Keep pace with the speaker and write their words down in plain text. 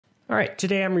All right,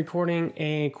 today I'm recording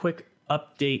a quick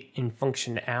update in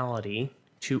functionality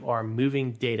to our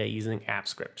moving data using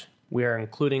AppScript. We are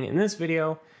including in this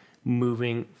video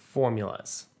moving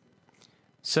formulas.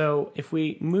 So if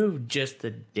we move just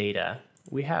the data,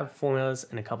 we have formulas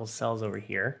in a couple cells over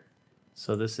here.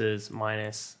 So this is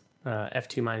minus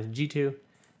F2 minus G2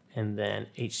 and then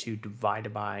H2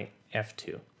 divided by F2.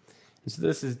 And so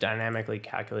this is dynamically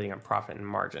calculating our profit and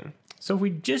margin. So if we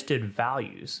just did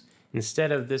values,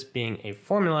 instead of this being a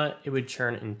formula, it would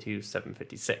turn into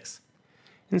 756.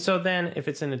 And so then if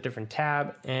it's in a different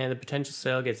tab and the potential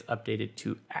sale gets updated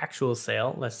to actual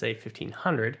sale, let's say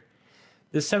 1500,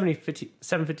 the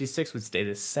 756 would stay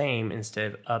the same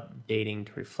instead of updating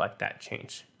to reflect that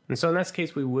change. And so in this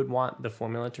case, we would want the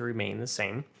formula to remain the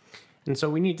same. And so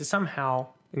we need to somehow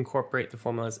incorporate the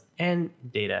formulas and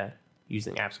data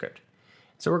using AppScript.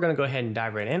 So we're going to go ahead and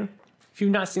dive right in. If you've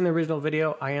not seen the original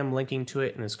video, I am linking to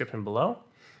it in the description below.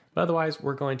 But otherwise,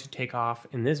 we're going to take off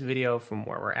in this video from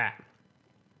where we're at.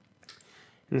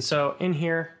 And so in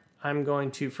here, I'm going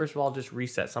to, first of all, just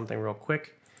reset something real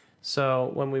quick.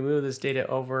 So when we move this data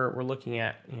over, we're looking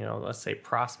at, let's say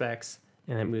prospects,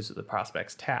 and it moves to the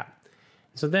prospects tab.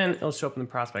 So then it'll show up in the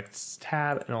prospects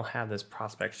tab, and it'll have this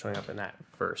prospect showing up in that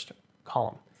first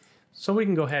column. So we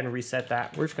can go ahead and reset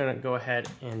that. We're just going to go ahead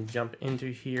and jump into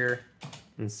here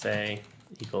and say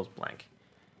equals blank.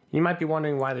 You might be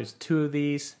wondering why there's two of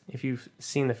these. If you've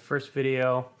seen the first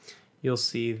video, you'll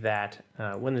see that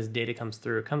when this data comes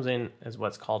through, it comes in as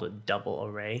what's called a double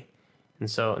array.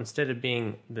 And so instead of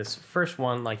being this first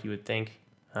one like you would think,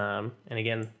 and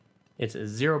again, it's a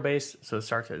zero base, so it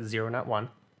starts at 0, not 1.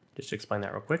 Just to explain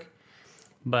that real quick.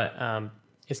 But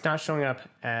it's not showing up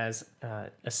as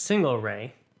a single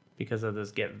array because of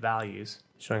this get values,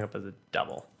 showing up as a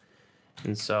double.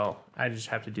 And so I just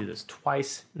have to do this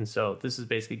twice. And so this is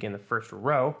basically getting the first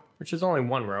row, which is only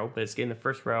one row, but it's getting the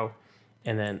first row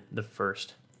and then the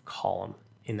first column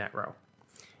in that row.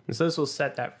 And so this will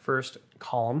set that first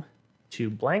column to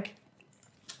blank.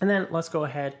 And then let's go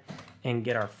ahead and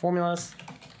get our formulas.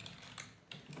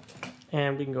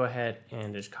 And we can go ahead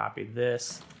and just copy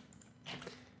this.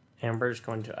 And we're just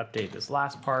going to update this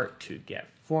last part to get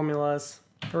formulas.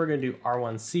 And we're going to do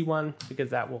R1C1 because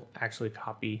that will actually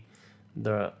copy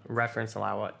the reference,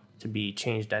 allow it to be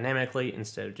changed dynamically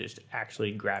instead of just actually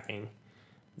grabbing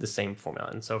the same formula.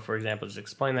 And so for example, just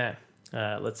explain that.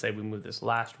 Let's say we move this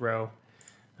last row,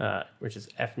 which is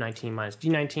F19 minus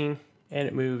G19, and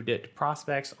it moved it to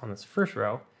prospects on this first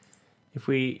row. If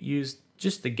we use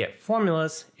just the get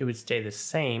formulas, it would stay the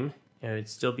same. It would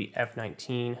still be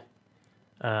F19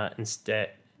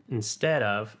 instead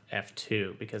of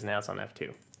F2 because now it's on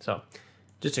F2. So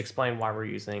just to explain why we're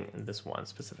using this one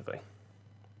specifically.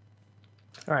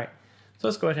 All right, so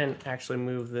let's go ahead and actually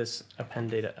move this append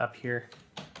data up here,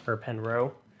 or append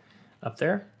row up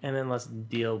there, and then let's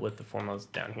deal with the formulas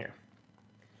down here.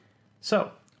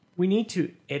 So we need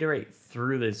to iterate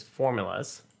through these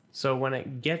formulas. So when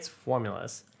it gets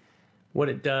formulas, what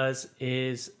it does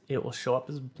is it will show up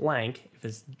as blank if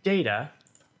it's data,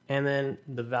 and then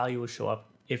the value will show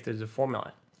up if there's a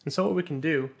formula. And so what we can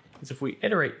do is if we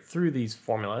iterate through these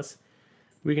formulas,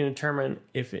 we can determine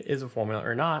if it is a formula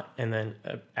or not, and then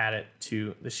add it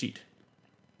to the sheet.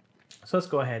 So let's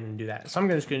go ahead and do that. So I'm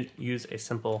just going to use a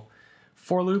simple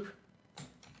for loop.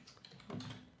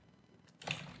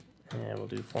 And we'll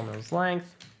do formulas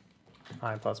length,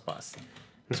 I++.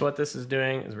 And so what this is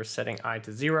doing is we're setting I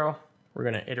to 0. We're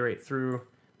going to iterate through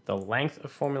the length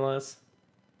of formulas.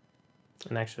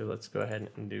 And actually, let's go ahead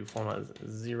and do formulas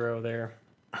 0 there.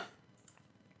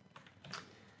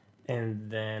 And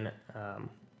then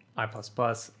I++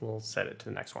 will set it to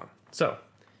the next one. So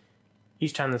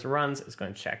each time this runs, it's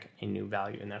going to check a new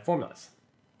value in that formulas.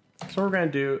 So what we're going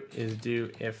to do is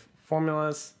do if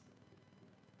formulas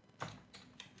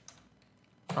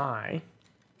I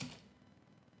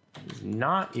is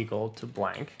not equal to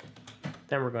blank,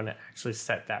 then we're going to actually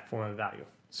set that formula value.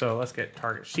 So let's get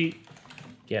target sheet,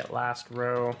 get last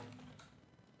row,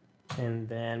 and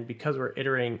then because we're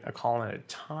iterating a column at a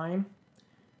time,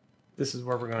 this is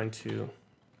where we're going to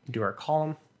do our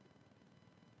column.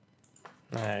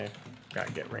 I got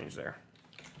to get range there.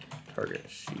 Target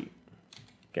sheet,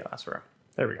 get last row.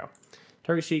 There we go.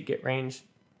 Target sheet, get range,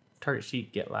 target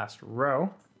sheet, get last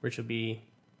row, which will be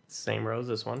the same row as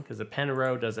this one because append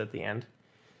row does at the end.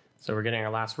 So we're getting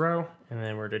our last row, and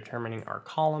then we're determining our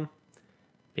column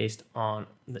based on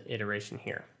the iteration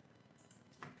here.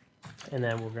 And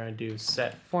then we're going to do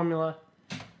set formula,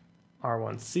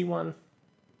 R1C1,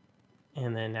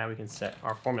 and then now we can set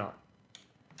our formula.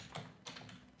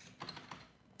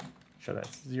 So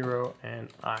that's 0 and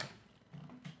I.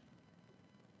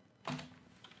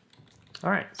 All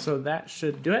right, so that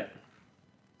should do it.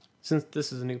 Since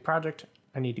this is a new project,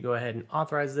 I need to go ahead and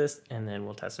authorize this, and then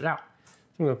we'll test it out. So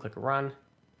I'm going to click Run,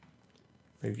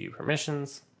 Review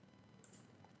Permissions.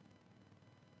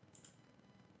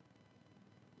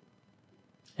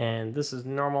 And this is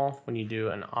normal when you do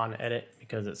an on edit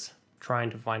because it's trying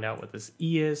to find out what this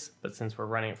E is, but since we're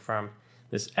running it from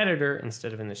this editor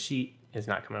instead of in the sheet, it's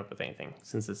not coming up with anything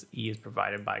since this E is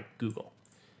provided by Google.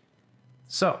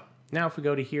 So now if we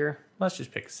go to here, let's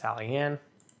just pick Sally Ann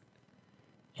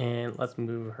and let's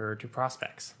move her to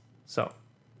prospects. So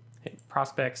hit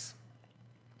prospects,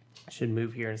 should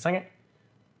move here in a second.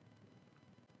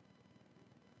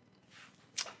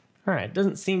 All right, it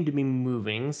doesn't seem to be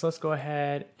moving, so let's go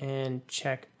ahead and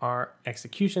check our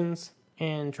executions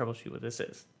and troubleshoot what this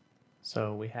is.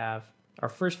 So we have our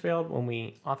first failed when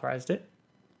we authorized it.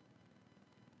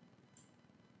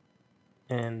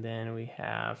 And then we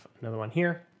have another one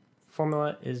here.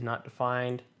 Formula is not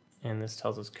defined, and this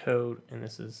tells us code, and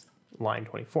this is line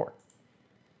 24.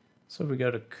 So if we go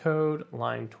to code,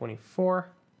 line 24,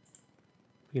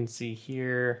 we can see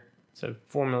here, so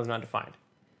formula is not defined.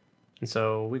 And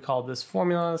so we call this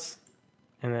formulas,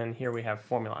 and then here we have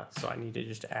formula. So I need to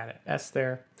just add an S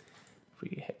there. If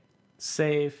we hit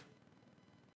save.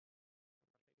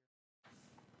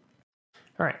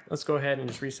 All right, let's go ahead and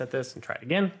just reset this and try it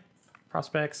again.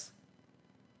 Prospects.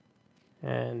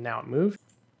 And now it moved.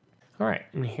 All right,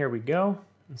 and here we go.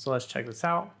 And so let's check this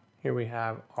out. Here we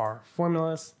have our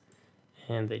formulas,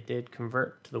 and they did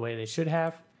convert to the way they should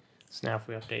have. So now if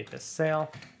we update this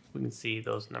sale, we can see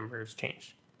those numbers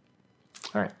changed.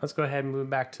 All right, let's go ahead and move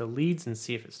back to leads and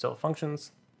see if it still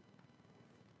functions.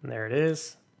 And there it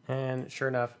is. And sure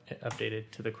enough, it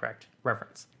updated to the correct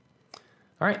reference.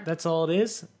 All right, that's all it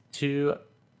is to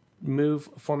move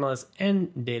formulas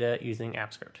and data using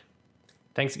AppScript.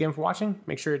 Thanks again for watching.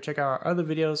 Make sure to check out our other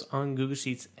videos on Google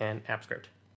Sheets and AppScript.